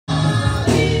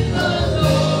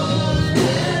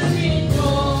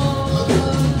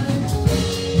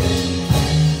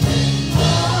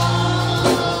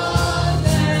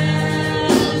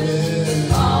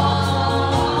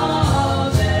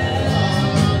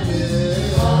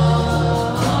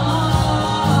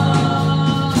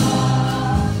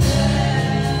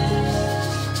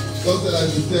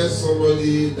tell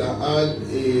somebody that had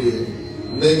a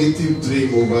negative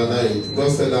dream overnight.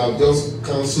 God said, I've just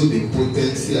cancelled the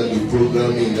potency and the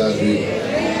programming in that dream.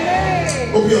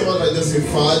 Open your mouth and just say,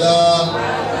 Father,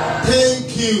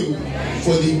 thank you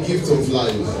for the gift of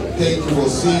life. Thank you for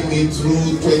seeing me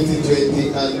through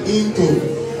 2020 and into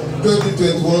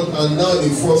 2021 and now the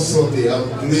first Sunday. I'm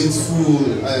grateful.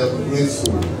 I am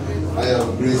grateful. I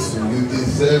am grateful. You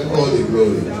deserve all the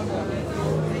glory.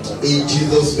 In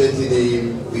Jesus' mighty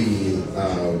name, we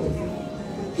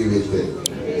give it there.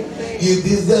 You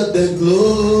deserve the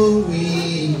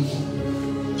glory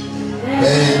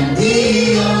and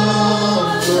the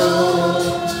honor.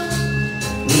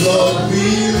 Lord, we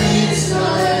lift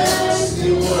our hands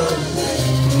in worship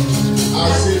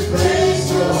as we praise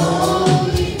your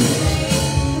holy name.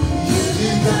 You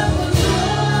deserve the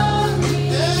glory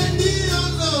and the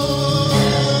honor.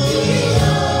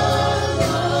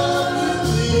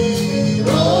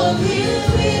 Lord, we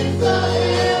lift our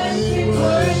hands in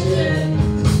worship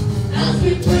as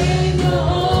we praise your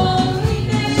holy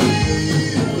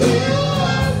name. You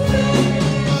are great.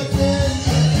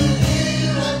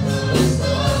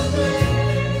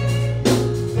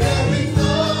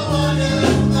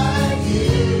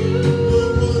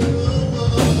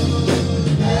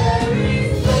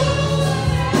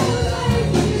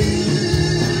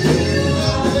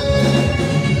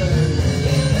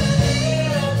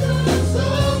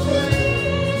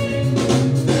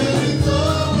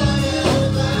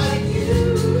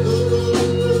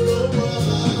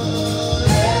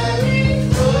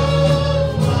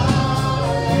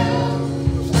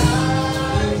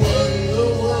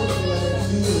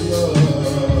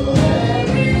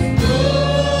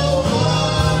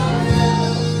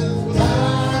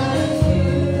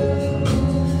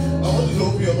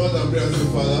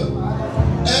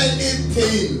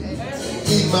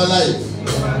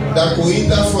 That will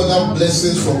hinder further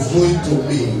blessings from flowing to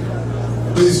me,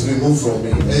 please remove from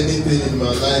me. Anything in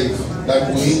my life that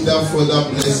will hinder further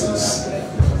blessings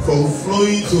from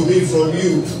flowing to me from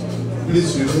you,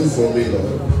 please remove from me,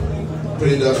 Lord.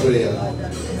 Pray that prayer.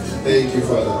 Thank you,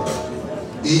 Father.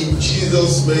 In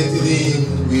Jesus' mighty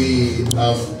name we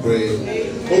have prayed.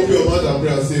 Open your mouth and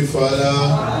pray and say, Father,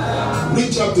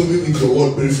 reach out to me with your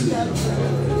word briefly.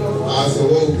 As the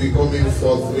word will be coming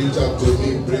forth, reach out to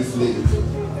me briefly.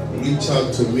 Reach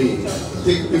out to me.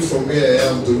 Take me from where I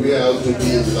am to where I have to be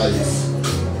in life.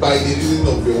 By the reason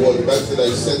of your word. The Bible said I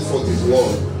sent forth his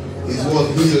word. His word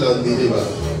heal and deliver.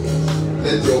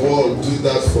 Let your word do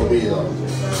that for me now.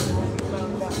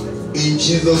 In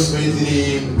Jesus' mighty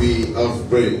name we have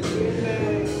prayed.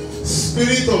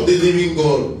 Spirit of the living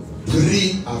God,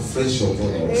 breathe afresh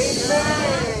upon us.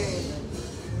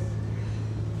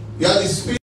 You are the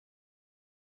Spirit.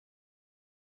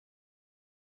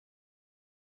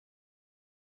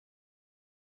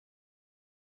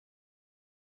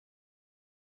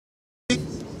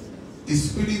 The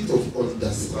spirit of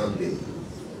understanding,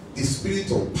 the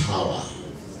spirit of power.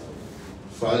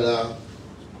 Father,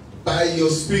 by your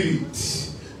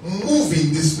spirit, move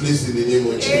in this place in the name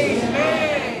of Jesus.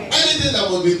 Amen. Anything that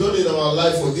will be done in our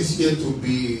life for this year to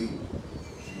be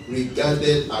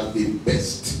regarded as the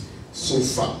best so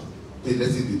far, then let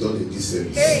it be done in this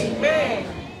service. Amen.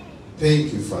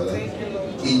 Thank you, Father. Thank you,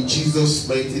 Lord. In Jesus'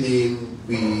 mighty name,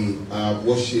 we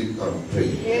worship and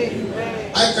pray.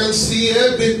 Amen. I can see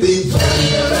everything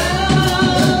turning around.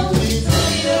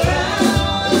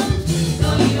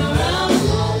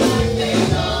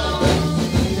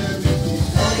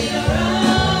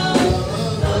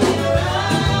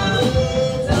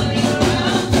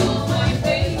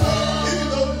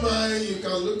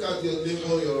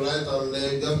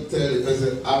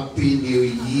 Happy New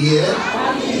Year.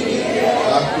 Happy New Year.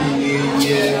 Happy New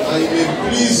Year. And you may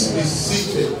please be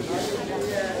seated.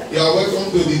 You are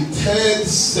welcome to the third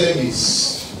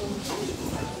service.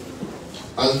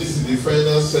 And this is the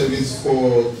final service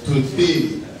for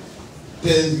today,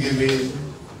 Thanksgiving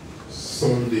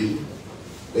Sunday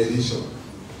edition.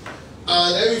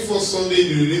 And every fourth Sunday in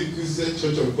the Redeemed Christian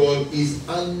Church of God is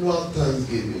annual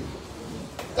Thanksgiving.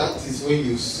 That is when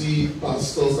you see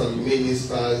pastors and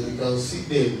ministers, you can see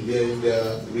them there in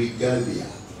their regalia.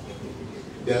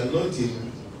 They are not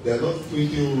putting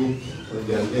rope on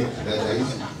their neck that I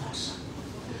used to put.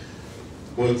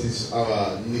 But it's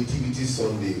our Nativity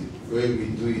Sunday where we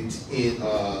do it in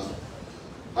our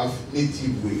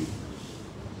native way.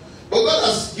 But God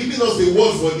has given us a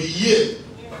word for the year.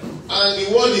 And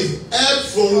the word is help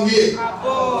from where?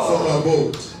 From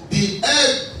above. The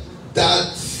help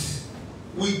that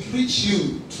we preach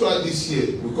you throughout this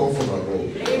year will come from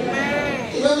above.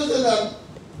 Amen. The Bible says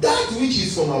that which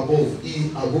is from above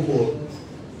is above all.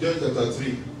 John chapter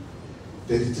 3.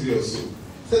 33 or so.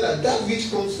 Said that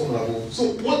which comes from above.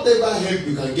 So whatever help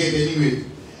you can get anyway.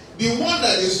 The one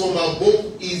that is from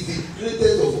above is the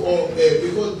greatest of all help,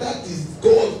 because that is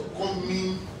God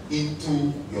coming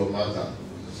into your matter.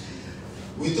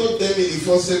 We told them in the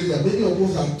first service that many of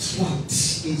us are trapped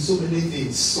in so many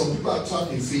things. Some people are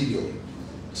trapped in failure,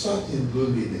 trapped in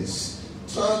loneliness,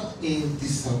 trapped in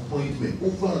disappointment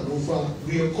over and over,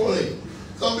 reoccurring.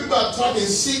 Some people are trapped in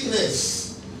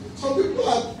sickness. Some people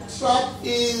are trapped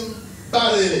in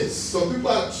barrenness. Some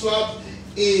people are trapped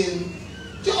in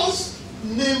just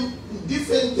name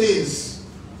different things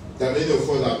that many of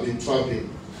us have been trapped in.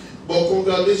 But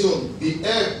congratulations, the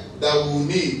help that we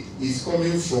need is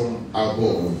coming from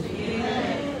above.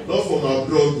 Amen. Not from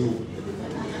abroad,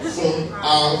 from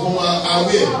our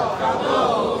where.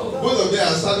 Both of them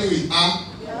are starting with A,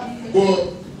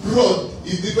 but broad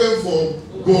is different from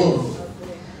God.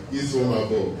 It's from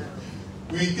above.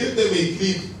 We gave them a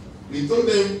clip. We told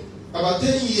them about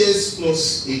 10 years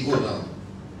plus ago now,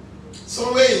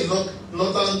 somewhere in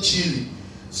northern Chile,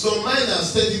 some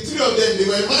miners, 33 of them, they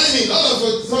were mining. All of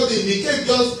a sudden,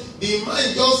 the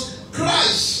mine just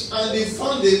crashed, and they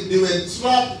found they were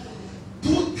trapped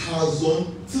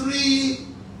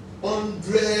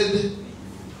 2,300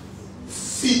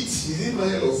 feet. Is it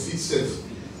mile or feet self?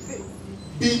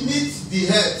 Beneath the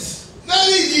earth.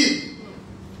 Very deep.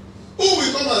 Who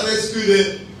will come and rescue them?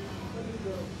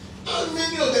 And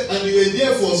many of them, and they were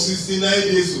there for 69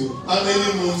 days. So how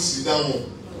many months is that one?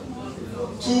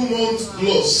 2 months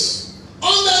plus.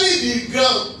 Under the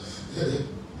ground.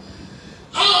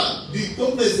 The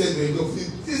government said,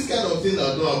 this kind of thing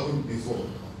has not happened before.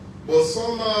 But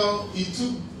somehow it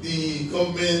took the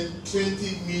government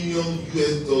 $20 million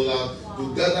to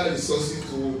gather resources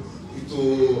to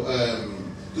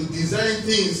design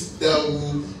things that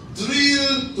will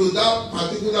drill to that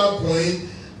particular point.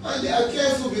 And they are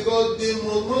careful because they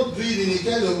must not drill in a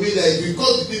kind of way that it will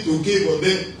cause it to cave on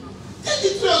them.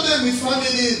 33 of them with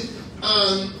families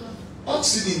and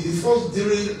oxygen. The first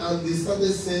drill, and they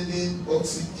started sending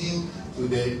oxygen to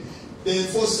them. Then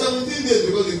for 17 days,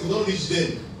 because they could not reach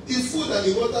them, the food and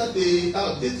the water they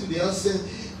have, they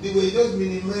were just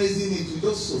minimizing it to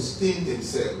just sustain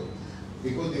themselves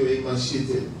because they were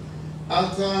emaciated.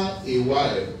 After a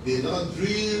while, they now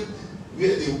drill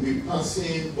where they will be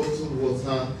passing bottled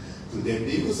water to them.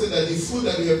 They even said that the food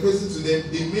that they were pressing to them,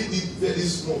 they made it very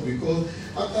small because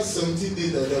after 17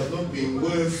 days that they have not been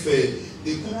well fed,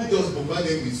 they couldn't just bombard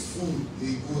them with food.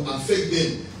 It could affect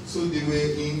them. So they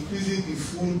were increasing the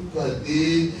food per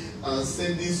day and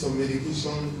sending some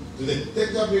medication to them.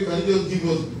 Technically, can you just give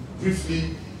us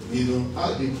briefly,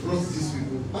 how they brought these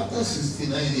people after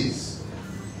 69 days?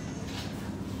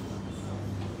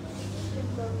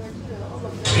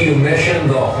 You mission,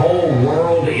 the whole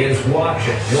world is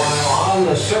watching, while on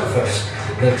the surface,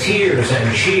 the tears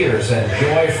and cheers and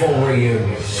joyful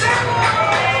reunions.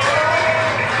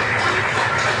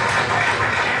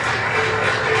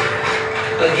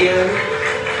 Again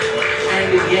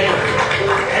and again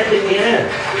and again,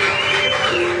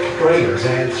 prayers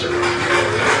answered.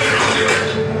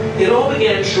 It all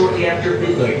began shortly after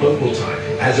midnight local time,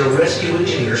 as a rescue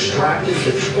engineer strapped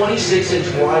into the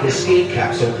 26-inch wide escape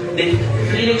capsule named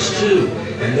Phoenix 2,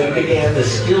 and then began the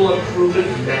skill-improvement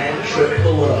mad trip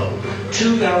below,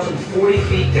 2,040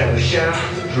 feet down the shaft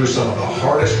through some of the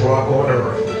hardest rock on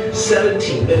Earth.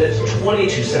 17 minutes,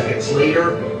 22 seconds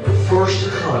later, first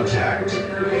contact.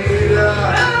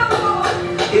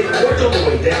 It worked on the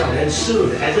way down, and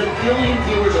soon, as a billion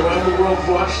viewers around the world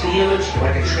watched the image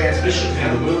like a transmission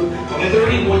through the moon,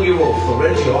 31-year-old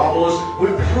Florentio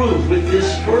would prove with this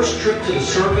first trip to the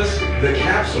surface, the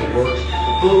capsule worked.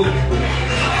 Boom.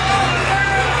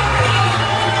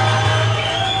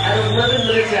 At 11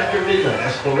 minutes after midnight,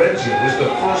 as Florentio was the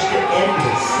first to end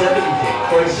the 70-day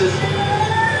crisis,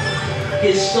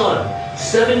 his son,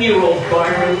 7-year-old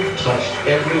Byron, touched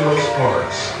everyone's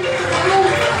hearts.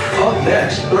 Up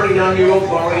next, 39-year-old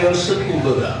Mario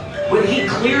Sepulveda. When he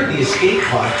cleared the escape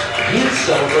pod, his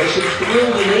celebration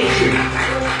thrilled the nation.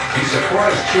 He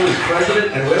surprised Chile's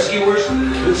president and rescuers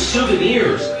with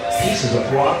souvenirs, pieces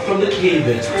of rock from the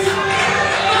cave-in.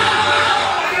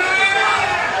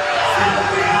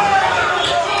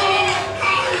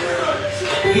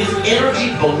 His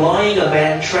energy belying a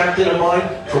man trapped in a mine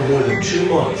for more than 2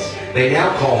 months. They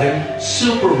now call him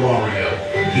Super Mario.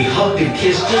 He hugged and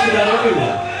kissed just about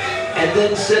everyone. And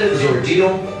then said of his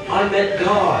ordeal, I met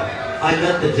God. I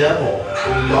met the devil.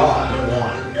 God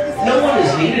won. No one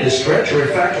has needed a stretcher. In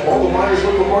fact, all the miners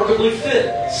look remarkably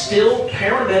fit. Still,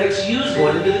 paramedics used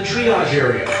one into the triage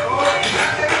area.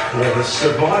 Well, the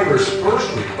survivor's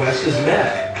first request is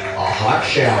met. a hot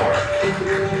shower.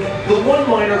 The one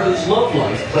miner whose love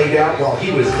life played out while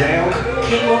he was down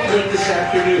came up late this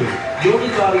afternoon. Yoni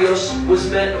Barrios was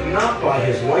met not by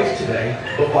his wife today,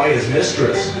 but by his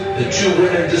mistress. The two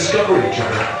women discovered each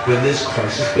other when this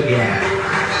crisis began.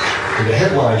 And the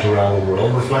headlines around the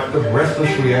world reflect the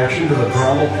breathless reaction to the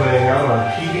drama playing out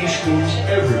on TV screens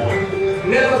everywhere.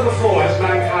 Never before has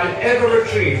mankind ever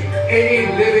retrieved any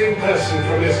living person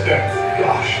from his death.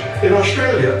 Gosh. In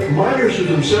Australia, miners who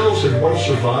themselves had once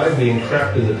survived being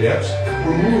trapped in the depths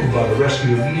were moved by the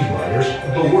rescue of these miners,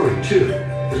 but worried too.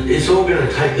 It's all going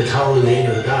to take the toll at the end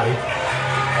of the day.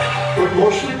 But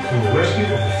mostly, from the rescue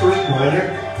of the first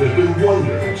miner, there's been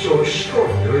wonder at so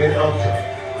extraordinary an outcome.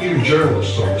 Even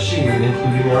journalists on the scene,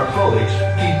 including our colleagues,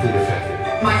 deeply affected.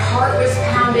 My heart was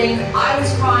pounding, I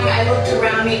was crying, I looked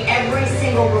around me, every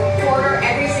single reporter,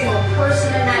 every single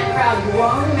person in that crowd,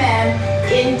 grown men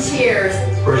in tears.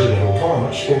 President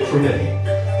Obama spoke for many.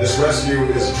 This rescue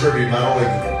is a tribute not only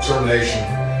to the determination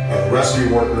of the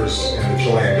rescue workers and the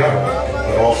Chilean government,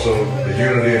 but also the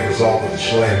unity and resolve of the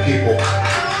Chilean people.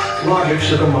 Logic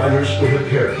said the miners would have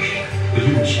perished. The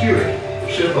human spirit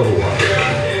said otherwise.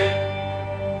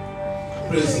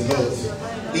 Praise the Lord.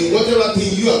 In whatever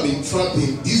thing you have been trapped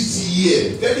in this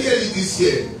year, very early this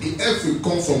year, the earth will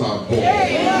come from above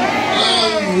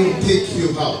and will take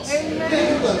you out.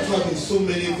 Many people are trapped in so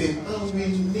many things, and we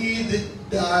need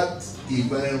that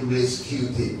divine rescue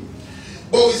thing.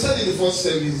 But we said in the first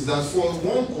service that for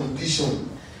one condition,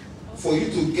 for you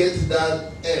to get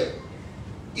that help,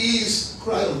 is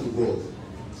cry unto God.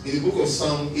 In the book of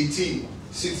Psalm 18,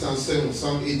 6 and 7,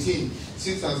 Psalm 18,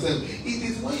 6 and 7. It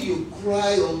is when you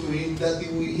cry unto him that he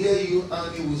will hear you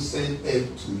and he will send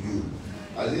help to you.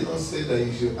 I did not say that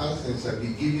you should ask and shall be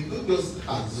given. Don't just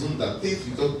assume that things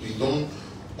will just be done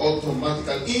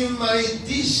automatically. In my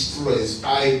distress,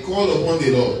 I call upon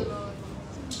the Lord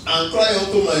and cry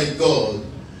unto my God.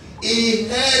 He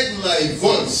heard my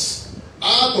voice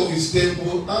out of his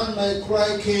temple, and my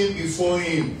cry came before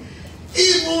him,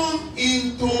 even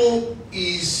into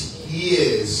his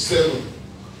ears. 7.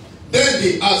 Then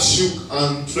the earth shook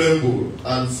and trembled,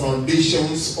 and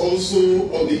foundations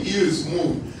also of the hills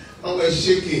moved and were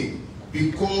shaking,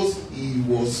 because he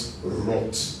was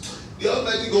wrought. The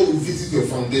Almighty God will visit your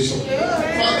foundation.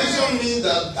 Foundation means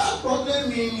that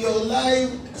problem in your life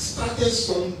started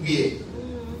somewhere.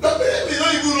 The parents may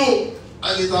not even know,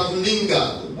 and it has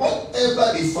lingered.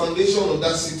 Whatever the foundation of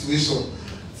that situation,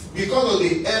 because of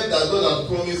the help that God has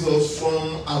promised us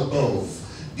from above,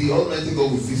 the Almighty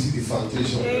God will visit the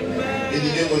foundation. Amen. In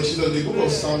the name of Jesus, the book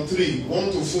of Psalm 3,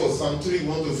 1-4, Psalm 3,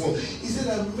 1-4, he said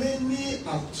that many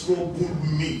have troubled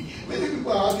me. Many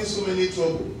people are having so many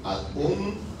trouble at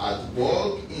home, at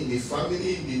work, in the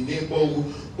family, in the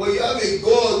neighborhood. But you have a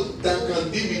God that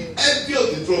can deal with every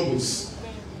of the troubles.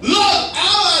 Lord,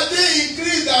 how are they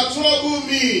increased that trouble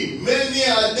me? Many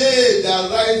are they that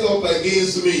rise up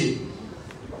against me.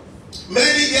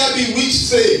 Many there be which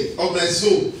say of my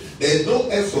soul, there is no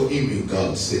help for him in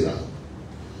God, Selah.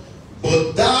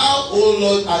 But thou, O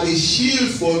Lord, art a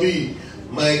shield for me,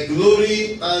 my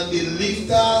glory and the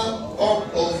lifter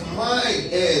up of my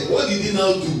head. What did he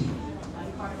now do?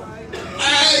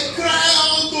 I cry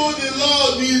unto the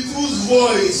Lord with whose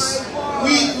voice?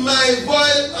 With my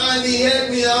voice, and he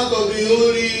heard me out of the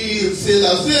holy hill.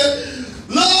 Selah. Say,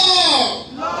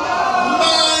 Lord,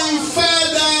 my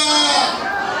Father,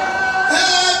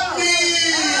 help me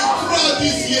throughout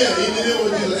this year in the name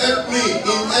of Jesus. Help me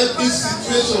in every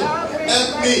situation. Help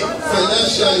me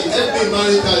financially. Help me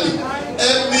maritally.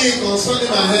 Help me concerning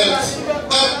my health.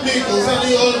 Help me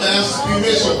concerning all my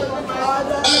aspirations.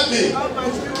 Help me.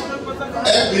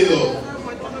 Help me, Lord.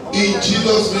 In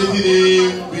Jesus' mighty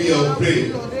name we have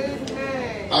prayed.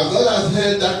 As God has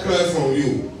heard that cry from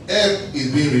you, help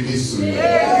is being released to you.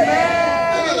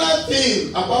 Another thing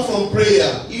apart from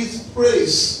prayer is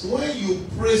praise. When you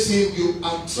praise him, you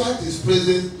attract his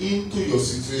presence into your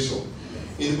situation.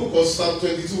 In the book of Psalm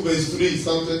 22 verse 3,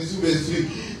 Psalm 22 verse 3,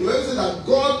 the Bible says that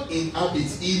God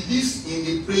inhabits, he lives in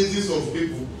the praises of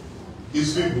people,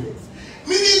 his people.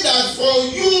 Meaning that for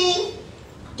you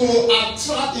to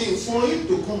attract him, for him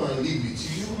to come and live with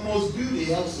you, you must build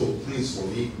a house of praise for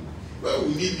him. Where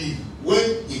will he live?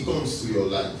 When he comes to your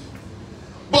life.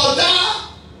 But thou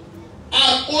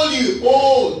art holy,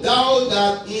 oh thou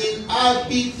that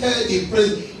inhabited the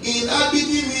presence.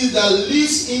 Inhabiting means that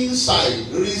lives inside,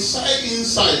 reside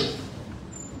inside.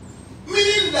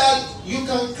 Meaning that you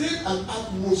can create an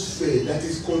atmosphere that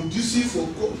is conducive for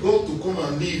God to come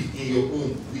and live in your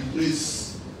home with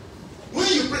praise. When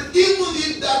you pray, even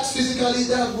if that physically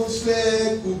the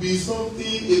atmosphere could be something,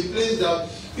 a place that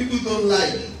people don't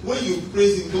like, when you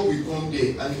praise him, God will come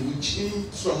there and he will change,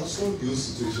 transform your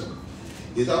situation.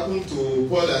 It happened to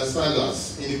Paul and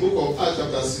Silas in the book of Acts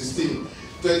chapter 16,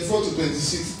 24 to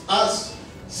 26. Acts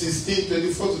 16,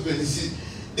 24 to 26.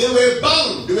 They were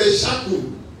bound, they were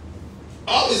shackled.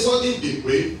 All of a sudden they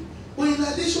prayed. But in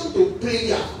addition to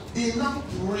prayer, they now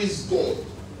praise God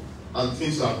and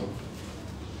things happen.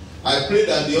 I pray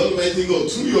that the Almighty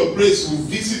God, through your praise, will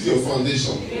visit your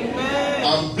foundation. Amen.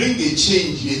 And bring a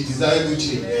change, a desirable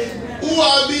change. Amen. Who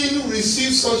have been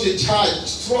received such a charge,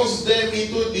 thrust them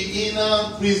into the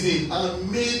inner prison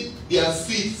and made their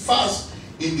feet fast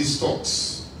in the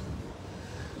stocks.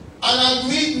 And at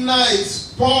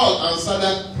midnight, Paul and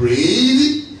Silas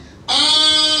prayed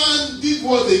and did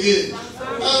what again?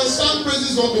 And sang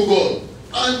praises unto God.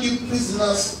 And the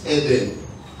prisoners heard them.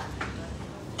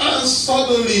 And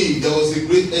suddenly there was a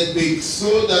great earthquake,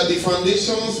 so that the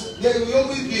foundations, there will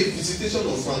always be a visitation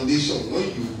of foundation when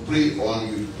you pray or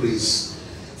you praise.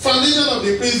 Foundation of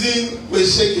the prison were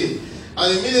shaken,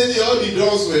 and immediately all the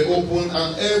doors were opened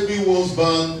and everyone's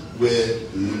bound were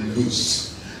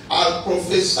loosed. I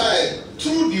prophesy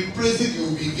through the praises you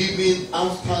will be giving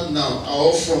after now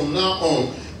or from now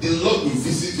on, the Lord will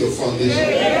visit your foundation.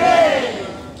 Yeah.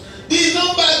 The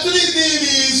number 3 thing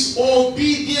is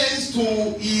obedience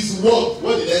to his word.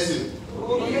 What did I say?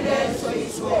 Obedience to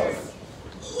his word.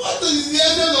 What is the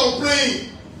essence of praying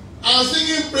and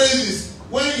singing praises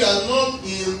when you are not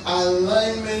in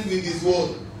alignment with his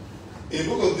word? In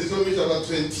the book of Deuteronomy chapter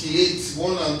 28,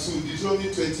 1 and 2,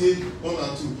 Deuteronomy 28, 1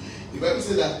 and 2, the Bible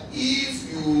says that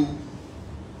if you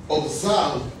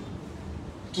observe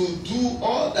to do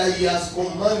all that he has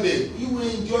commanded, you will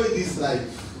enjoy this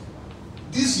life.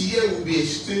 This year will be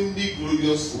extremely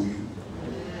glorious for you.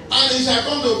 And it shall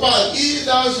come to pass, if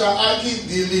thou shalt hearken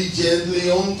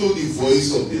diligently unto the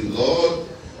voice of the Lord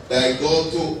thy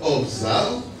God, to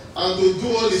observe and to do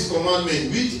all his commandments,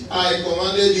 which I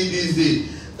commanded thee this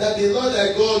day, that the Lord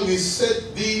thy God will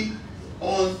set thee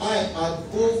on high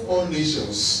above all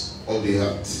nations of the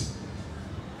earth.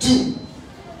 2.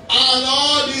 And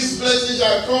all these blessings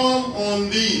shall come on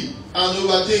thee and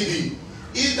overtake thee,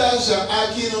 if thou shalt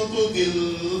hearken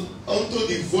unto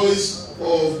the voice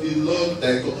of the Lord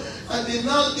thy God. And they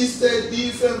now listed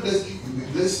different blessings. You will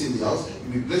be blessed in the house, you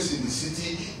will be blessed in the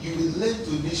city, you will lend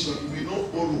to nation, you will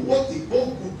not borrow. What a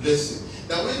good blessing.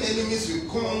 That when enemies will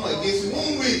come against you,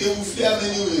 one way they will flee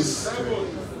many ways.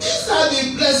 These are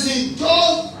the blessings,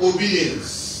 just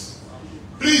obedience.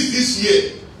 Please, this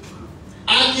year,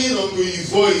 hearken unto his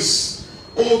voice,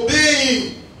 obey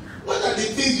him. What are the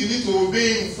things you need to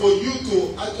obey him for you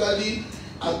to actually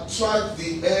attract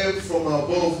the help from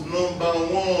above? Number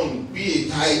 1, be a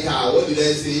tither. What did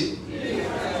I say?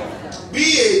 Yeah.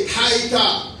 Be a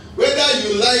tither. Whether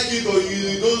you like it or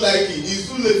you don't like it, it's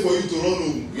too late for you to run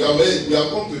home. You have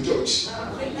come to church.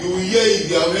 You will hear it,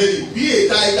 you have heard it. Be a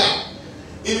tither.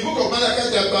 In the book of Malachi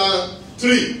chapter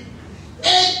 3,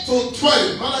 8 to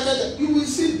 12, Malachi, you will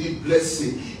see the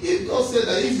blessing. If God said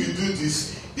that if you do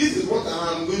this, this is what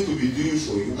I am going to be doing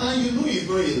for you. And you know he's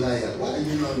not a liar. Why are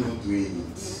you not doing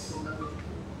it?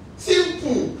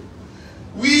 Simple.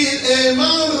 Will a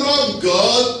man rob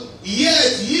God?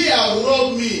 Yet ye have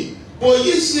robbed me. But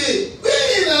ye say,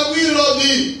 wherein have we robbed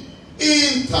him?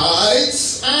 In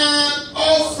tithes and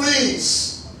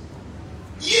offerings.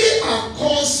 Ye are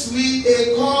caused me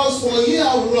a cause, for ye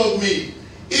have robbed me,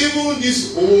 even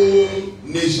this whole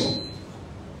nation.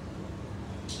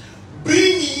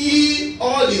 Bring ye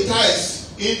all the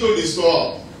tithes into the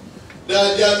store,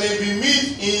 that there may be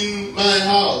meat in my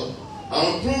house,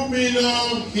 and prove me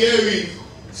now herewith,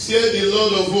 saith the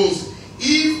Lord of hosts,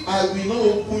 if I will not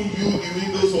open you the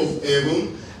windows of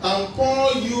heaven, and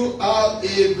pour you out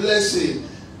a blessing,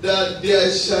 that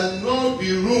there shall not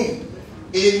be room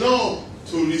enough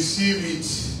to receive it.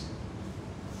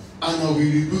 And I will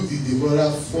rebuke the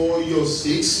devourer for your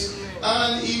sakes,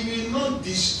 and he will not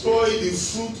destroy the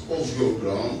fruit of your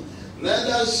ground,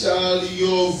 neither shall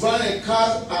your vine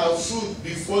cast her fruit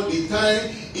before the time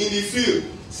in the field,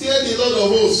 saith the Lord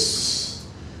of hosts.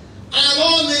 And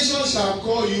all nations shall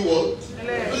call you what?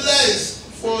 Blessed,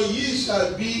 for ye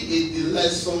shall be a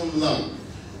delightsome land,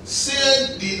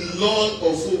 said the Lord of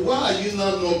hosts. Why are you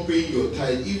not paying your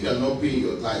tithe if you are not paying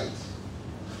your tithe?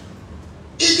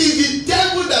 It is the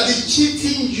devil that is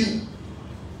cheating you.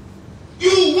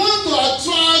 You want to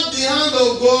attract the hand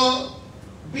of God,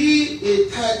 be a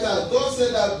tither. God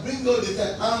said that bring all the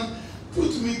tithe and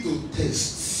put me to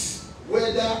test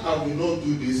whether I will not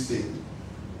do this thing.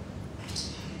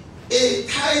 A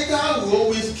tither will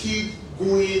always keep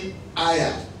going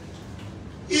higher.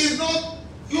 It's not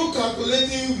you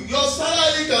calculating, your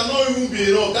salary cannot even be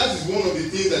enough. That is one of the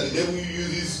things that the devil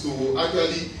uses to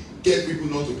actually get people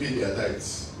not to pay their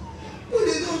tithes. But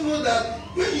they don't know that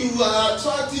when you are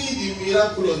attracting the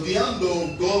miracle of the hand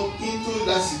of God into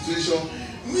that situation,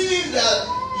 meaning that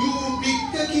you will be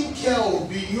taken care of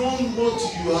beyond what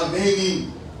you are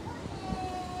earning.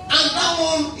 And that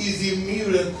one is a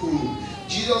miracle.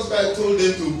 Jesus Christ told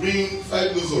them to bring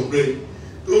 5 loaves of bread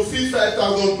to feed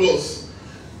 5,000 plus.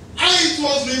 And it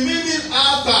was remaining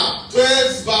after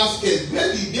 12 baskets.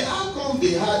 How come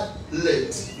they had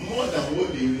left more than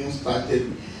what they even started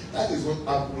with? That is what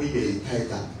happens when you are a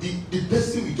tither. The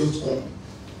person will just come.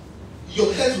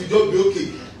 Your health will just be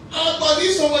okay. But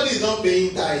if somebody is not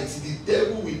paying tithes, the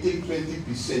devil will take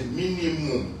 20%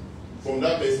 minimum from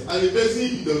that person. And the person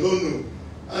he does not know.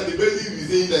 And the person will be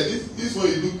saying that this one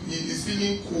is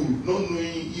feeling cool, not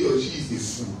knowing he or she is a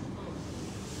fool.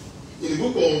 In the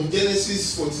book of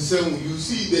Genesis 47, you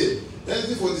see there,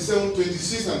 Genesis 47,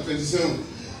 26 and 27.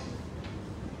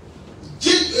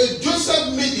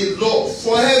 Joseph made a law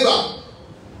forever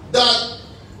that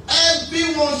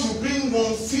everyone should bring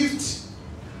 1/5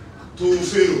 to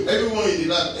Pharaoh. Everyone in the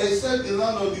land, except the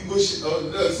land of the Goshen,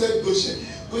 except Goshen.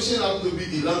 Goshen happened to be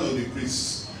the land of the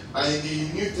priests. And in the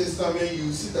New Testament,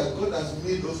 you see that God has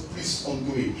made those priests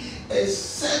ongoing.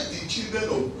 Except the children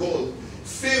of God,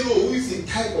 Pharaoh, who is a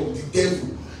type of the devil,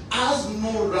 has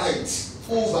no right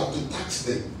over to tax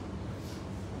them.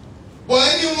 But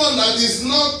anyone that is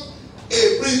not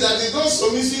a priest, that is not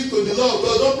submissive to the law of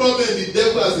God, no problem, the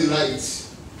devil has the right.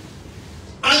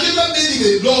 And Jesus made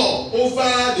it a law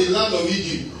over the land of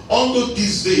Egypt unto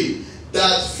this day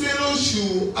that Pharaoh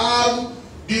should have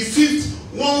the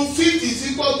 1/5 is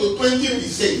equal to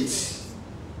 20%.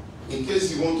 In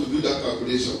case you want to do that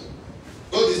calculation,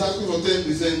 God is asking for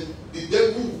 10%. The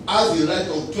devil has the right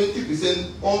of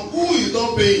 20% on who is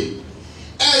not paying,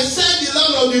 except the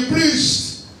land of the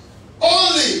priest,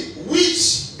 only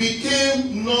which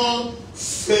became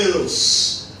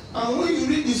non-pharaohs. And when you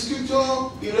read the scripture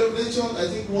in Revelation, I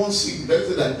think 1:6, that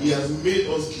says that he has made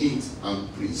us kings and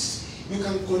priests. You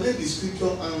can connect the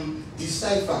scripture and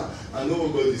decipher and know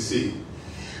what God is saying.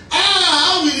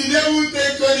 How will the devil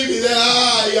take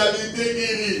 20%? He has been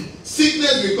taking it.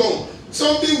 Sickness will come.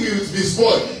 Something will be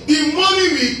spoiled. The money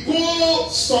will go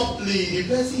softly. The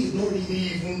person is not really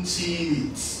even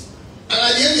seeing it. And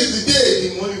at the end of the day,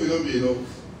 the money will not be enough.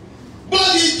 But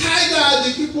the tither,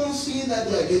 they keep on seeing that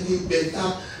they are getting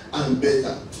better and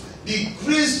better. The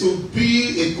grace to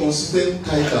be a consistent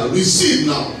tither, receive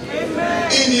now.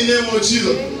 Amen. In the name of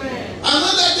Jesus. Amen.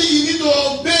 Another thing you need to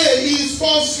obey is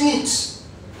first fruits.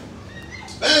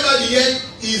 Whenever the year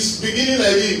is beginning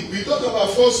like this, we talk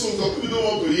about first fruits, some people don't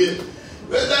want to hear.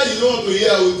 Whether you don't want to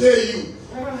hear, I will tell you.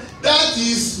 That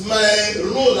is my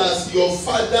role as your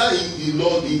father in the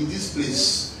Lord in this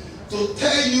place. To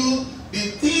tell you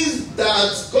the things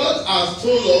that God has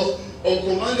told us or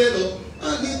commanded us,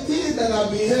 and the things that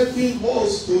have been helping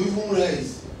us to even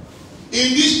rise.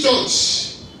 In this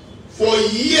church, for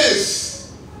years,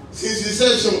 since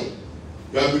inception,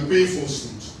 we have been paying first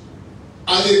fruit.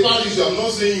 As a parish, I'm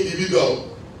not saying individual.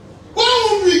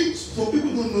 1 week, some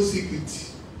people don't know secret.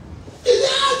 They say,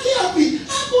 happy.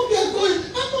 How come they are going?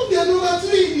 How come they are number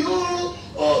 3 in the whole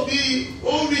of the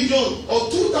whole region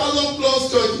of 2,000 plus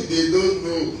churches? They don't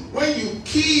know. When you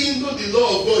key into the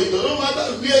law of God, it doesn't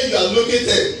matter where you are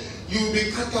located, you will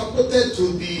be catapulted to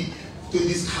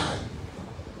the sky.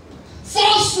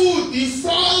 First food, the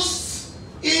first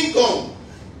income.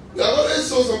 We have always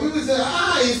saw some people say,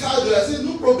 it's hard. I said,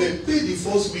 no problem, pay the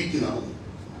first week now.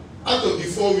 Out of the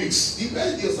 4 weeks,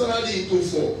 divide your salary into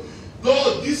 4.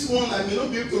 Lord, this one I may not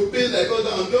be able to pay like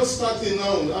other. I'm just starting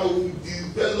now. I will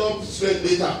develop strength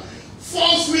later.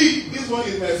 First week, this one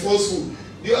is my first food.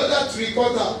 The other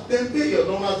 3/4, then pay your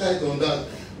normal tithe on that.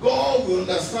 God will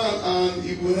understand and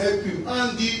He will help you.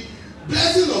 And the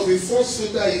blessing of a first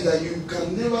fruiter is that you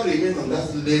can never remain on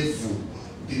that level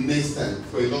the next time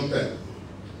for a long time.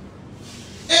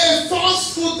 A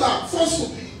first fruit,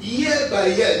 year by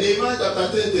year. Nehemiah chapter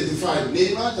 10:35.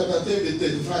 Nehemiah chapter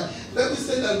 10:35. Let me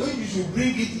say that when you should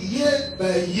bring it year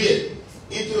by year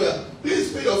into a,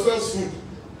 please pay your first fruit.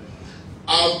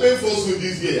 I'll pay first fruit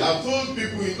this year. I've told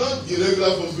people it's not the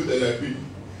regular first fruit that I pay.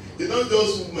 It's not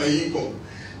just my income.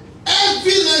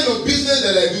 Every line of business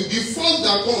that I do, the first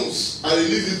that comes, I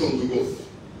release it unto God.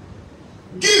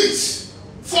 Gifts,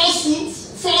 first food,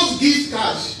 first gift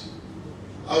cash.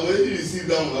 I've already received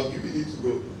that one, I've given it to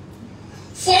God.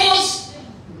 First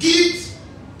gift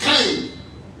kind,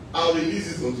 I'll release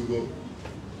it unto God.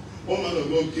 One man of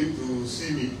God came to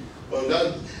see me on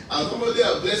that, and somebody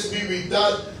has blessed me with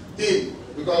that thing.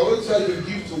 Because I always try to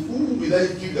give to who will I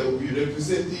give that will be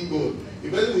representing God. The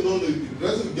person will not know, the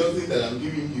person will just think that I'm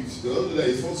giving gifts. They don't know that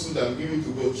it's falsehood that I'm giving to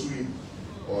God through him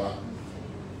or her.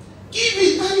 Give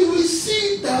it and you will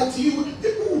see that people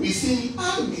will be saying,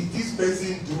 how is this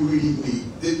person doing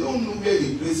it? They don't know where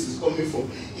the grace is coming from.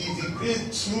 It's the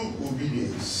grace through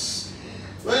obedience.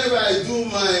 Whenever I do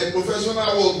my professional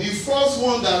work, the first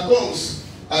one that comes,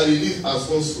 I release as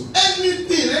falsehood.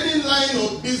 Anything, any line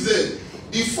of business,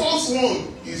 the first one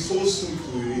is falsehood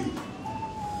to you.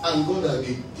 And God has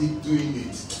been doing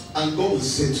it. And God will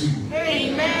say to you.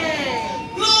 Amen.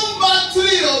 Number 3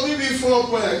 or maybe 4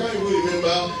 point, I can't even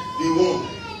remember the one.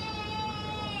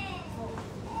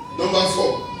 Number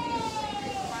 4.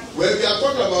 When we are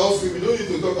talking about offering, we don't need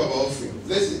to talk about offering.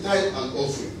 Let's say tithe and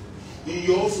offering. In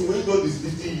your offering, when God is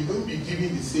leading you, don't be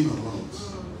giving the same amount.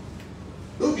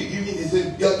 Don't be giving the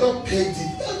same. You are not pegged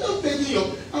it. You are not pegging your.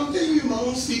 I'm telling you my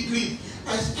own secret.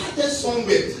 I started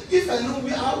somewhere. If I know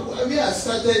where I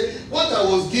started, what I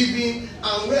was giving,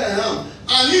 and where I am.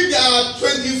 And if there are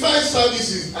 25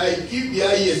 services, I give the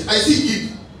highest. I still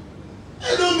give.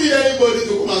 I don't need anybody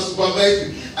to come and supervise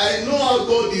me. I know how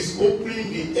God is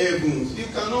opening the heavens. You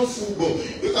cannot fool God.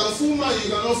 You can fool man, you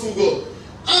cannot fool God.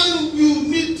 And you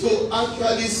need to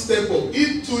actually step up.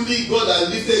 If truly God has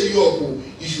lifted you up,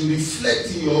 you should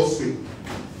reflect in your offering.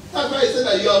 That's why I said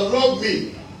that you have robbed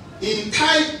me in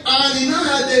tithe and in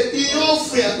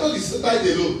offering. I thought it's tithe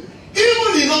alone.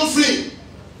 Even in offering,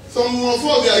 some of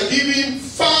us are giving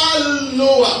far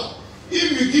lower.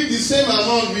 If you give the same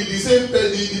amount with the same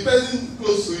person, the person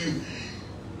close to you,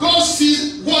 God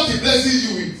sees what He blesses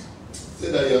you with.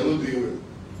 Say that you are not doing well.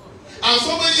 And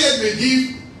somebody else may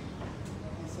give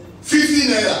 50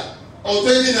 naira or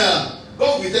 20 naira.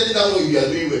 God will tell you that one you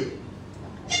are doing well.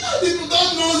 You know,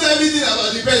 God knows everything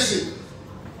about the person.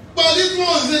 But this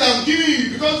one said, I'm giving you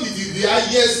because it is the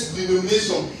highest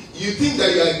denomination. You think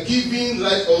that you are giving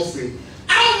like offering.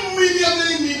 How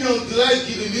many millions do I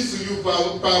give this to you per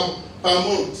month?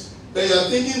 That you are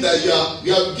thinking that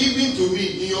you are giving to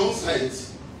me in your own sight.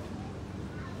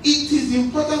 It is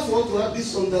important for us to have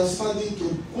this understanding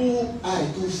to go high,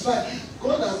 to fly.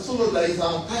 God has told us that it's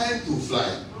our time to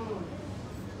fly.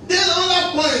 Then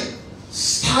another point,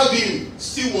 serve Him,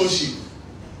 still worship.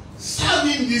 Serve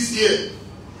Him this year.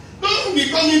 Don't be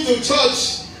coming to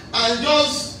church and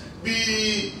just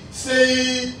be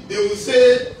saying, they will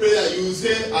say prayer, you will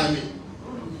say amen.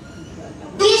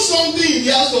 Do something in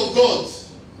the house of God.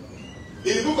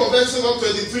 In the book of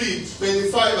Exodus 23,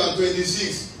 25 and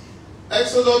 26.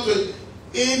 Exodus 20.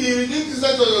 In the redeemed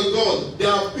center of God,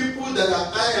 there are people that are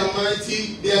high and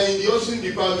mighty. They are in the ocean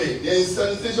department. They are in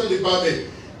sanitation department.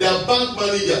 They are bank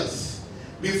managers.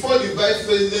 Before the vice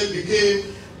president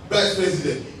became vice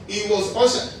president, he was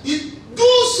usher.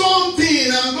 Do something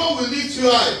and God will lift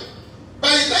you high. By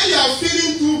the time you are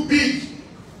feeling too big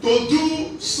to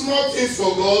do small things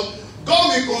for God,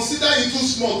 God will consider you too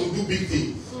small to do big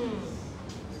things.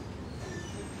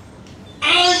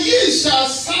 And ye shall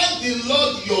serve the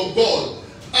Lord your God,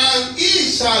 and he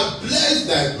shall bless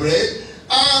thy bread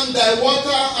and thy water,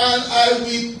 and I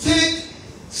will take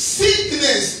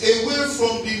sickness away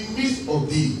from the midst of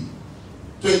thee.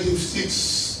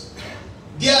 26.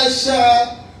 There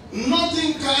shall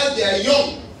nothing carry their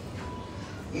young,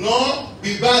 nor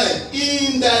be barren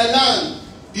in thy land.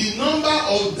 The number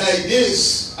of thy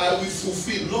days I will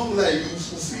fulfill. Long life, you will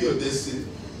fulfill your destiny.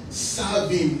 Serve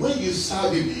Him. When you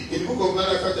serve Him, in the book of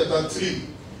Malachi chapter 3,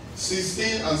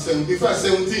 16 and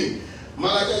 17.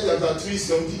 Malachi chapter 3,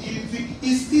 17.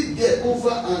 It's still there over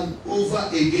and over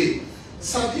again.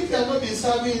 Serve. If you have not been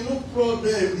serving, no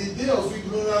problem. The day of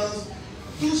ignorance,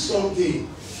 do something.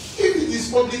 If it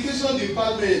is publication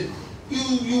department,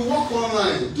 you work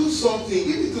online, do something. If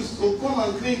it is to come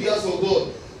and clean the house of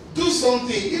God, do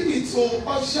something. If it's to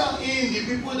usher in the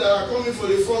people that are coming for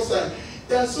the first time,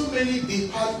 there are so many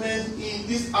departments in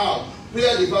this house,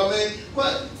 prayer department.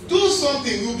 But do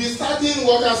something. We'll be starting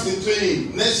workers in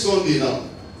training next Sunday now.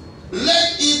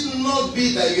 Let it not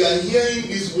be that you are hearing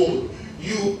this word,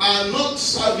 you are not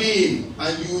serving Him,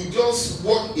 and you just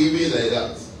walk away like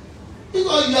that.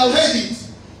 Because you have heard it.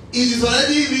 It is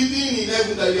already written in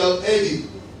heaven that you have heard it.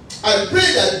 I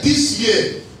pray that this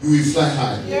year you will fly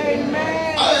high.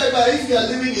 Amen. However, if you are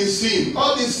living in sin,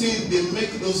 all these things, they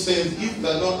make no sense if they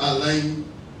are not aligned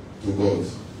to God.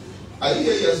 I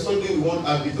hear you are struggling with one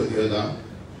habit or the other.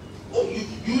 Oh,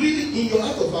 you really, in your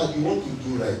heart of heart, you want to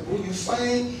do right. When you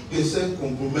find yourself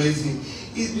compromising,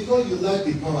 it's because you lack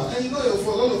the power. And you know,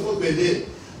 for a lot of us were there.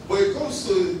 But it comes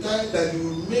to the time that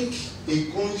you make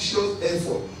a conscious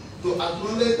effort to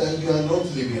acknowledge that you are not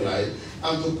living right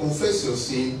and to confess your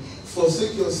sin,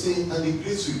 forsake your sin, and the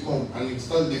grace will come and it will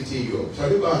start lifting you up. Shall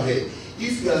we bow our head?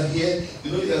 If you are here,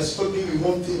 you know you are struggling with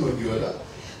one thing or the other,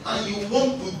 and you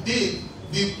want today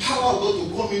the power of God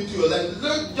to come into your life,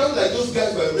 just like those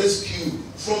guys were rescued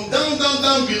from down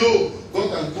below. God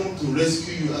can come to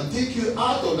rescue you and take you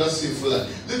out of that sinful life.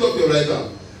 Lift up your right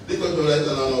hand. Lift up your right hand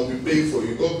and I'll be praying for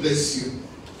you. God bless you.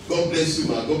 God bless you,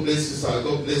 man. God bless you, sir.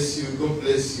 God bless you. God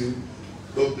bless you.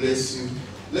 God bless you.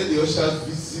 Let the ushers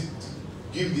visit.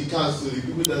 Give the cards to the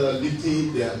people that are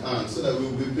lifting their hands so that we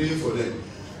will be praying for them.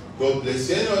 God bless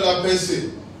you. Any other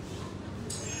person,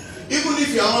 even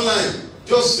if you are online,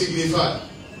 just signify.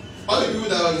 All the people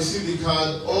that have received the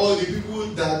card, all the people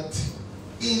that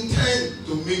intend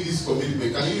to make this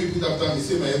commitment, can you repeat after me?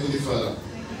 Say, my Heavenly Father,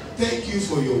 thank you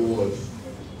for your word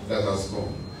that has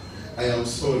come. I am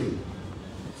sorry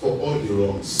for all the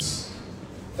wrongs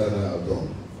that I have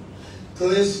done.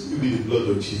 Cleanse me with the blood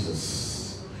of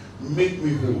Jesus. Make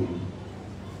me whole.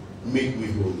 Make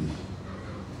me holy.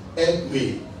 Help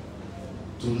me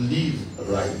to live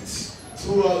right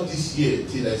throughout this year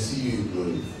till I see you in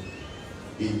glory.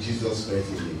 In Jesus'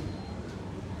 mighty name.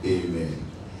 Amen.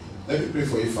 Let me pray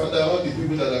for you. Father, all the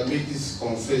people that have made this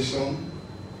confession,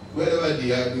 wherever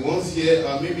they are, the ones here,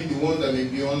 and maybe the ones that may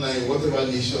be online, whatever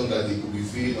nation that they could be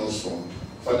viewing us from,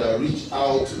 Father, reach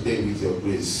out to them with your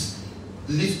grace.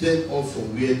 Lift them up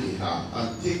from where they are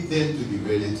and take them to the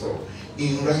very top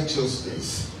in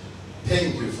righteousness.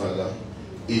 Thank you, Father,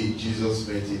 in Jesus'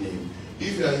 mighty name.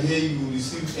 If you are here, you will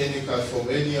receive any card from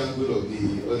any angle of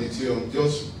the auditorium.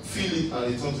 Just fill it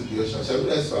and return to the usher. Shall we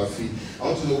rise to our feet? I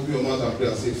want you to open your mouth and pray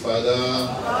and say, Father,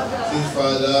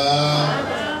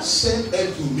 send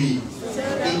help to me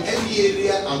in any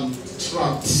area I'm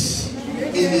trapped.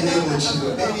 In the name of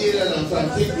Jesus, any area I'm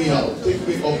trapped, take me out, take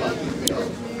me up and take me out.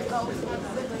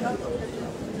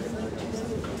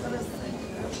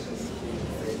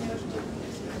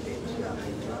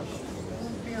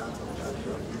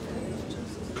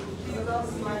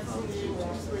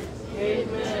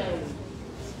 Amen.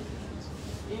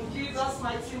 In Jesus'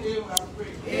 mighty name we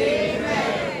pray.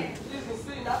 Amen. Please be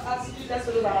still in that attitude. Let's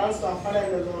hold our hands to our Father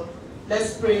in the Lord.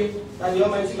 Let's pray that the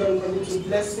Almighty God will continue to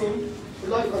bless him. The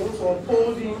Lord will continue to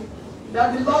uphold him.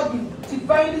 That the Lord will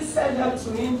divinely send help to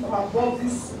him from above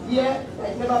this year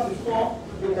like never before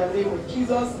in the name of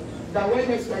Jesus. That when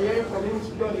next we are hearing from him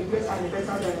to be on a great and a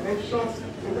better dimension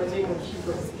in the name of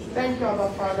Jesus. Thank you, our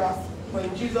Father. For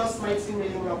in Jesus' mighty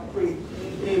name we have prayed.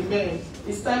 Amen.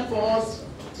 It's time for us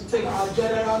to take our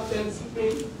general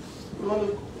thanksgiving. We want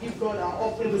to give God our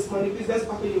offering this morning. Please let's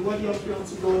package the body offering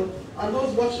unto God. And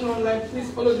those watching online, please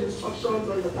follow the instructions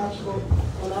on the dashboard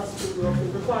on how to do the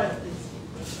offering. Before I please.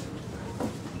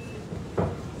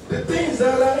 The things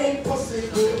that are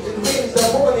impossible, the things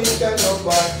that money cannot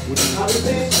buy, and the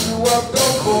things you have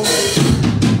done for me.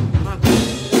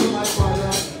 My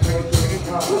Father, thank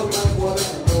you. I love my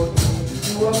Father.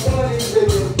 You are God in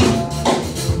the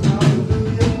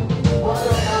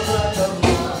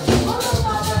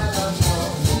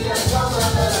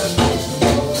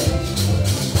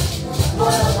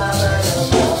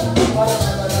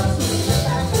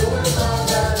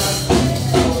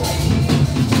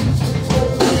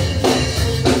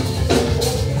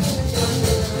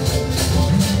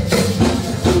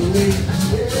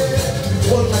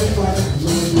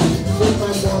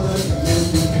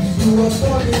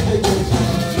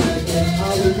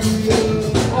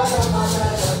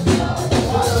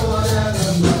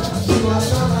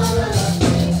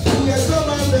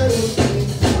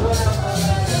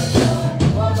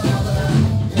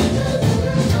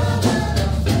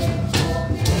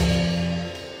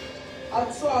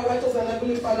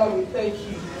Father, we thank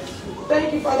you.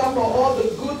 Thank you, Father, for all the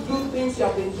good things you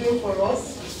have been doing for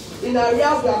us. In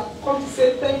areas we have come to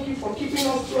say thank you for keeping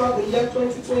us throughout the year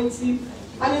 2020.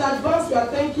 And in advance, we are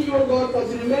thanking you, God, for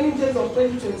the remaining days of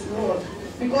 2021.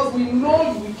 Because we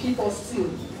know you will keep us still.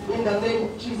 In the name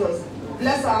of Jesus.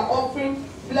 Bless our offering.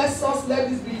 Bless us. Let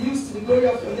this be used to the glory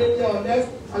of your name here on earth.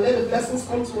 And let the blessings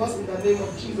come to us in the name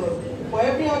of Jesus. For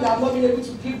everyone that have not been able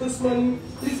to give this money,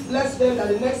 please bless them that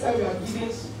the next time we are giving,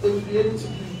 they will be able to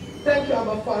give. Thank you,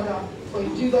 Abba Father. For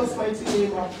in Jesus' mighty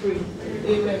name I pray.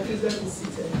 Amen. Please let me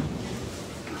seated.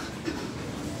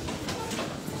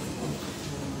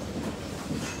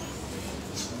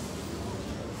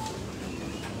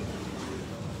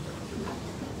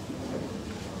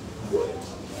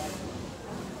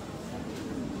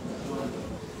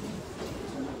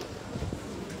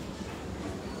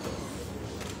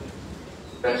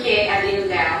 Okay,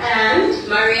 Adenuga and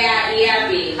Maria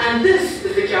Iabi. And this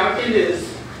is the Geography News.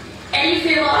 Any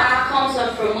favorable hour comes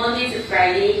up from Monday to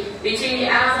Friday between the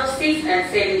hours of 6 and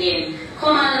 7 a.m.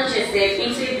 Come and launch yourself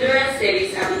into a glorious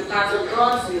service and be part of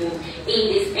God's move in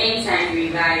this end-time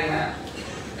revival.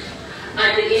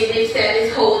 And the evening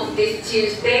service holds this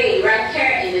Tuesday right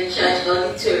here in the church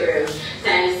auditorium.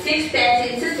 Time is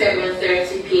 6:30 to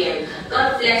 7:30 p.m.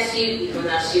 God bless you even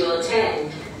as you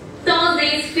attend.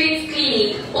 Thursday's Faith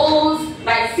Clinic holds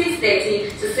by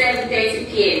 6:30 to 7:30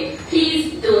 p.m.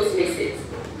 Please don't miss it.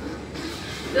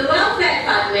 The Welfare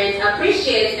Department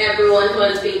appreciates everyone who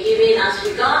has been giving as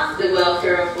regards the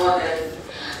welfare of others.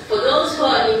 For those who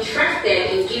are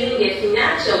interested in giving their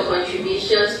financial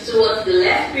contributions towards the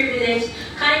less privileged,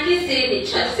 kindly see the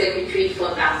church secretary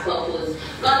for that purpose.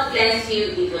 God bless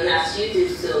you even as you do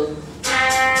so.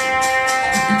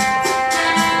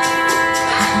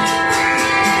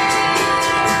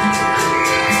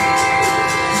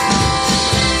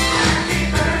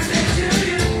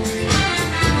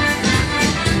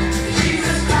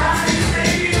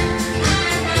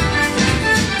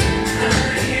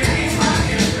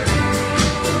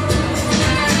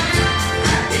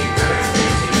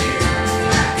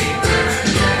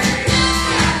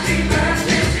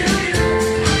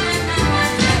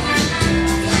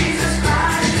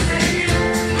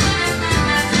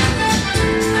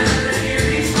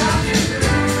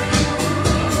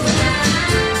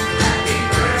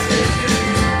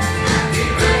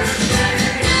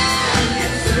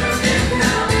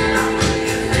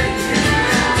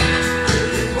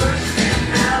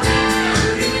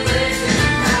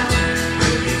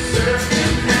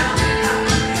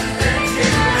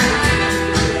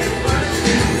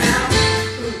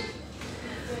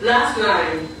 Last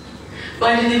night,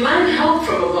 by the divine help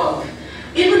from above,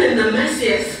 even in the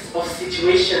messiest of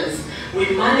situations,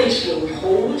 we managed to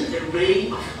uphold a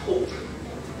ray of hope.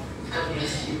 God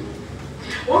bless you.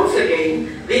 Once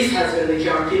again, this has been the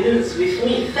KRP News with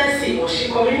me, Thessi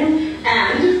Oshikomin,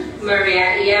 and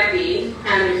Maria Iabi,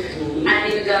 and with me,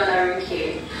 Abimelech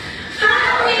Larinke.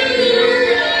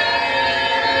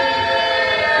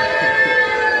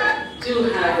 Do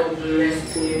have a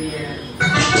blessed new year.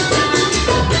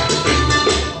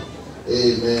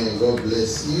 Amen. God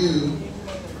bless you.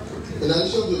 In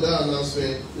addition to that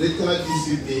announcement, later this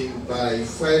evening by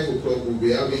 5 o'clock we'll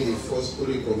be having the first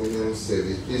Holy Communion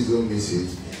service. Please don't miss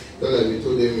it. Just like we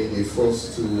told them in the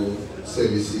first two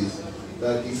services,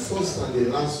 that the first and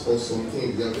the last of some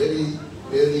things, they are very,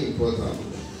 very important.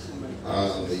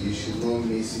 And you should not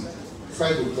miss it.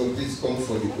 5 o'clock, please come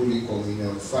for the Holy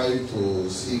Communion. 5 to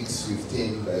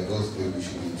 6:15 by God's grace we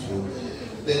should be through.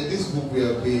 Then this book we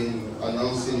have been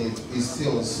announcing it is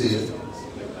still on sale.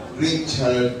 Great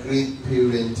Child, Great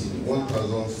Parenting,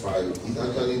 1,005. It's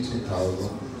actually 2,000,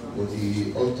 but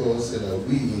the author said that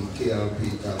we in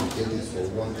KRP can get it for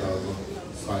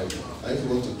 1,005. And if you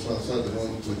want to transfer the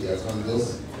money to the account,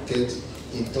 just get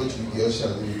in touch with the usher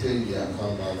and we tell you the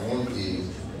account, and once they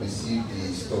receive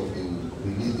the stuff, they will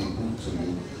release the book to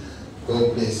you.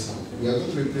 God bless you. We are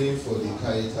going to be praying for the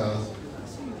titles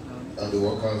and the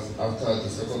workers after the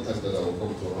second time that I will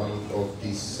come to round off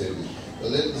this service.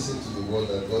 But let's listen to the word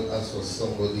that God has for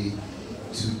somebody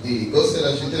today. God said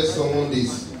I should tell someone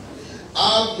this.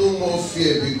 Have no more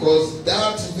fear, because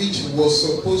that which was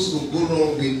supposed to go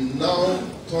wrong will now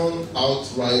turn out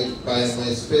right by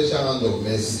my special hand of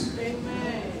mercy.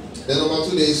 Amen. Then number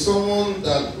 2, there is someone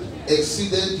that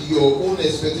exceeded your own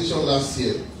expectation last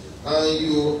year, and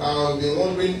you have been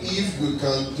wondering if we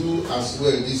can do as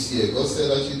well this year. God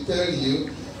said I should tell you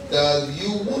that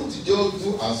you won't just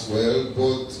do as well,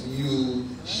 but you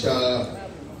shall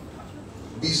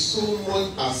be so much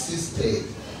assisted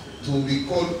to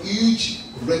record huge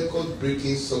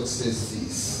record-breaking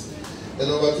successes. And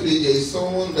number 3, there is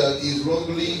someone that is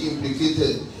wrongly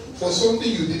implicated for something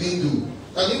you didn't do.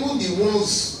 And even the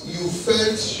ones you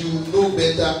felt you know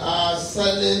better are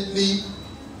silently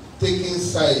taking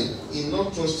side in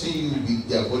not trusting you with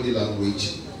their body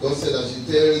language. God said I should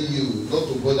tell you not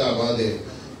to bother about them,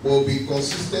 but be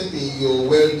consistent in your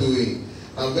well-doing.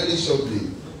 And very shortly,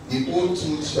 the whole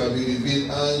truth shall be revealed,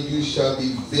 and you shall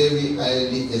be very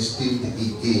highly esteemed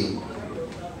again.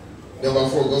 Number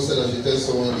 4, God said I should tell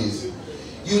someone this.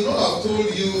 You know I've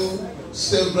told you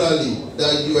severally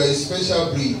that you are a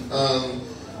special breed, and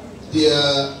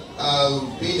there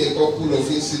have been a couple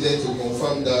of incidents to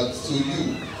confirm that to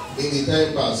you in the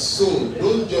time past. So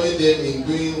don't join them in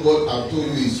doing what I've told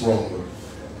you is wrong.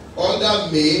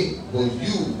 Others may, but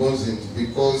you wasn't,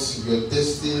 because your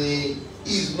destiny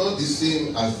is not the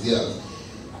same as theirs.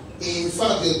 In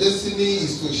fact, your destiny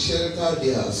is to shelter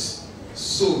theirs.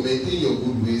 So maintain your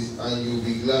good ways, and you'll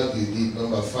be glad you did.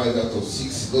 Number 5 out of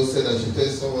 6. God said I should tell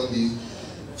someone this.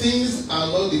 Things are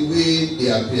not the way they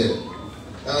appear,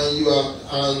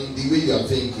 and the way you are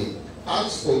thinking.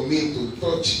 ask for me to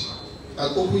touch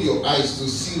and open your eyes to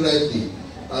see rightly,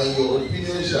 and your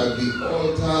opinion shall be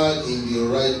altered in the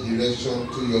right direction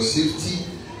to your safety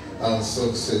and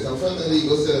success. And finally,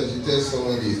 God said, as you tell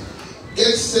someone this,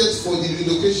 get set for the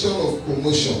relocation of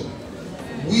promotion,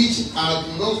 which had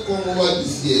not come over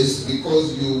these years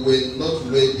because you were not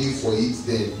ready for it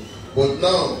then. But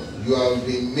now you have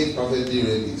been made perfectly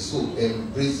ready. So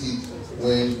embrace it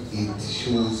when it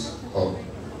shows up.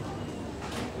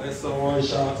 Let someone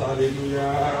shout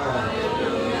hallelujah.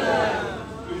 Hallelujah.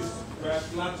 Please, we're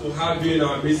glad to have you in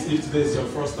our midst. If today is your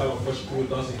first time of worshiping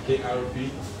with us in KRP,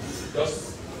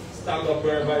 just stand up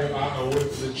wherever you are and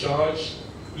wait to the church.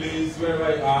 Please,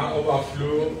 wherever you are,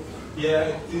 overflow.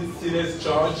 Here, today's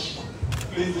church.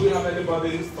 Please, do we have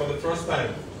anybody for the first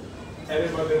time?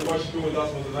 Anybody worshiping with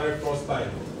us for the very first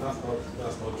time? That's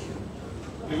not true.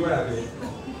 Please, where are they?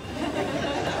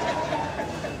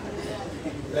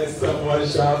 Let someone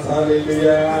shout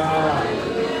hallelujah.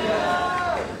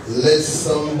 Let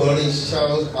somebody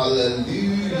shout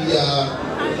hallelujah.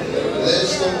 Let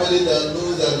somebody that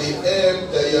knows that the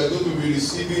help that you are going to be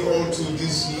receiving all through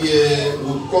this year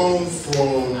will come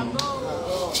from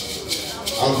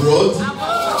abroad,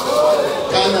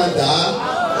 Canada,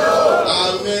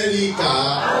 America,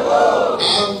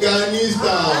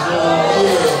 Afghanistan,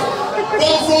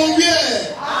 from where?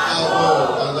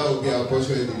 And that will be our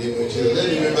portion in the name of Jesus. Let's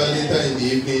remember later in the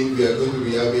evening we are going to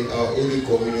be having our Holy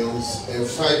Communions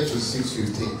 5 to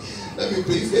 6:15. Let me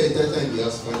pray for a tithe in the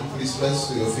house. Please rise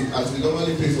to your feet as we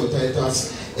normally pray for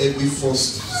tithers every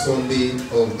first Sunday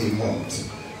of the month.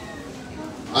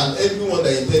 And everyone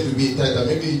that intends to be a tither,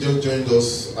 maybe you just joined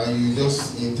us and you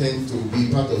just intend to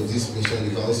be part of this mission,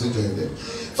 you can also join them.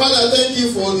 Father, thank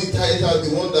you for the tither,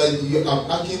 the one that you are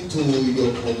acting to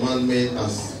your commandment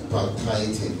as per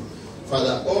tithing.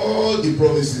 Father, all the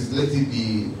promises, let it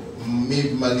be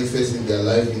made manifest in their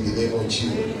life in the name of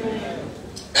Jesus.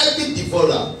 Every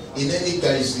devourer in any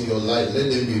guise in your life, let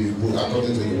them be rebuked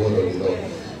according to the word of the Lord.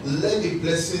 Let the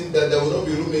blessing that there will not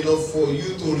be room enough for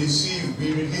you to receive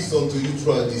be released unto you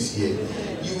throughout this year.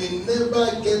 You will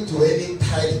never get to any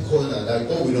tight corner that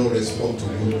God will not respond to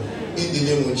you. In the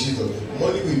name of Jesus.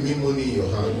 Money will mean money in your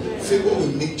hand. Favor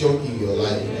will make joy in your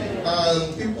life.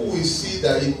 And people will see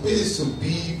that it pays to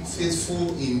be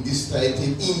faithful in this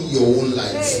tithing in your own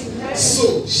life.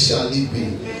 So shall it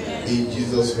be. In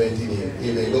Jesus' mighty name.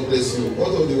 Amen. God bless you.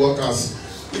 All of the workers,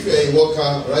 if you are a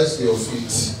worker, rise to your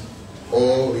feet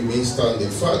or remain standing.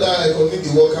 Father, I commit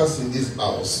the workers in this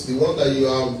house, the one that you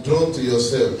have drawn to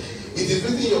yourself. It is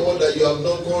written in your word that you have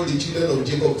not called the children of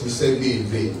Jacob to serve me in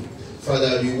vain.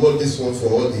 Father, reward this one for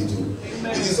all they do.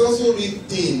 Amen. It is also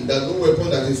written that no weapon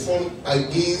that is formed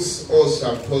against us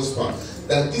shall prosper.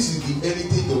 That this is the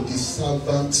heritage of the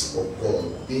servants of God.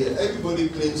 Everybody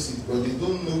claims it, but they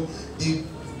don't know the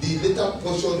later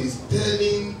portion is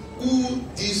telling who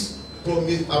this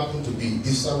promise happened to be,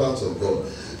 the servants of God.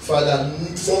 Father,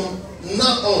 from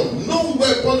now on, no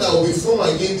weapon that will be formed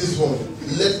against this one,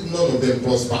 let none of them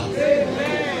prosper.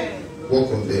 Amen. Walk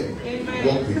on them, amen.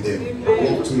 Walk with them,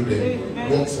 amen. Walk through them,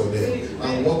 amen. Walk for them,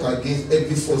 and walk against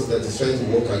every force that is trying to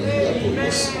walk against their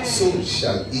progress. So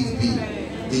shall it be.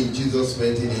 In Jesus'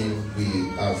 mighty name we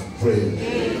have prayed.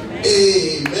 Amen.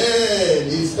 Amen.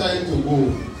 It's time to go.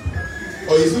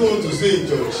 Or you still want to stay in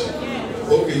church?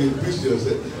 Okay, you preach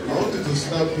yourself. I want you to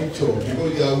snap picture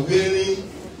because you are wearing.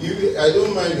 I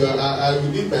don't mind. I will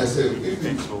leave myself. If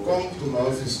you come to my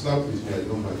office, snap with me. I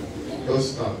don't mind.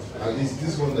 Just snap. At least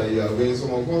this one that you are wearing.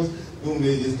 Some of us don't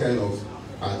wear this kind of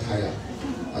attire,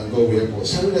 and God will help us.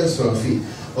 Shall we rise to our feet?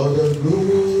 All the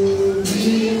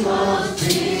glory must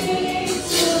be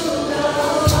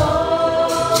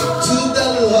to the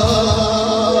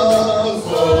Lord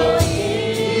for.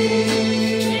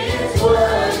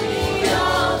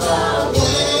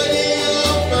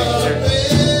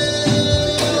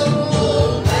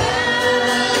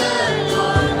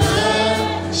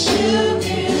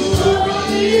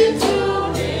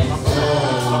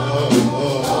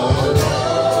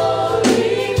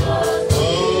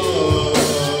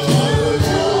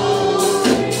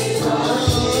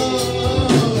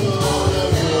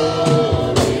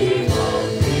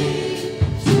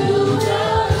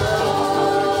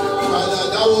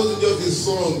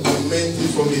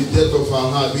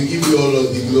 We give you all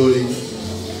of the glory.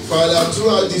 Father,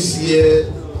 throughout this year,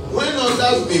 when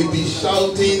others may be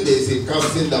shouting, there's a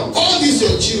casting down. All these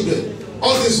your children,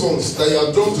 all these ones that you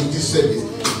have drawn to this service,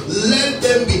 let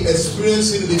them be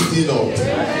experiencing lifting up.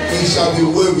 It shall be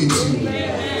well with you.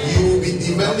 You will be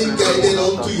divinely guided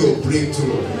unto your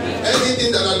breakthrough.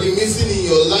 Anything that has been missing in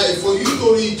your life, for you to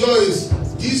rejoice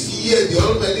this year, the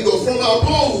Almighty God from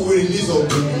above will release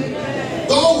unto you.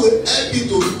 God will help you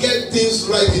to get things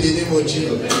right in the name of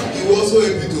Jesus. He will also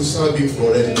help you to serve Him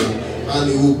forever. And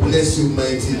He will bless you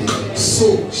mightily.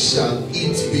 So shall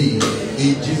it be.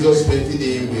 In Jesus' mighty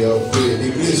name we are praying.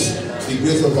 The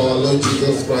grace of our Lord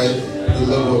Jesus Christ, the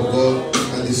love of God,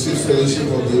 and the sweet fellowship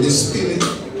of the Holy Spirit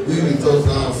be with us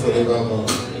now and forevermore.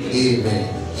 Amen.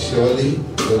 Surely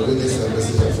the goodness and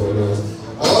mercy shall follow us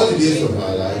all the days of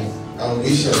our life, and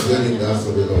we shall dwell in the house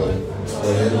of the Lord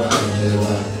forever and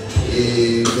ever.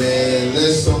 Amen.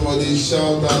 Let somebody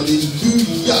shout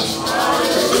hallelujah.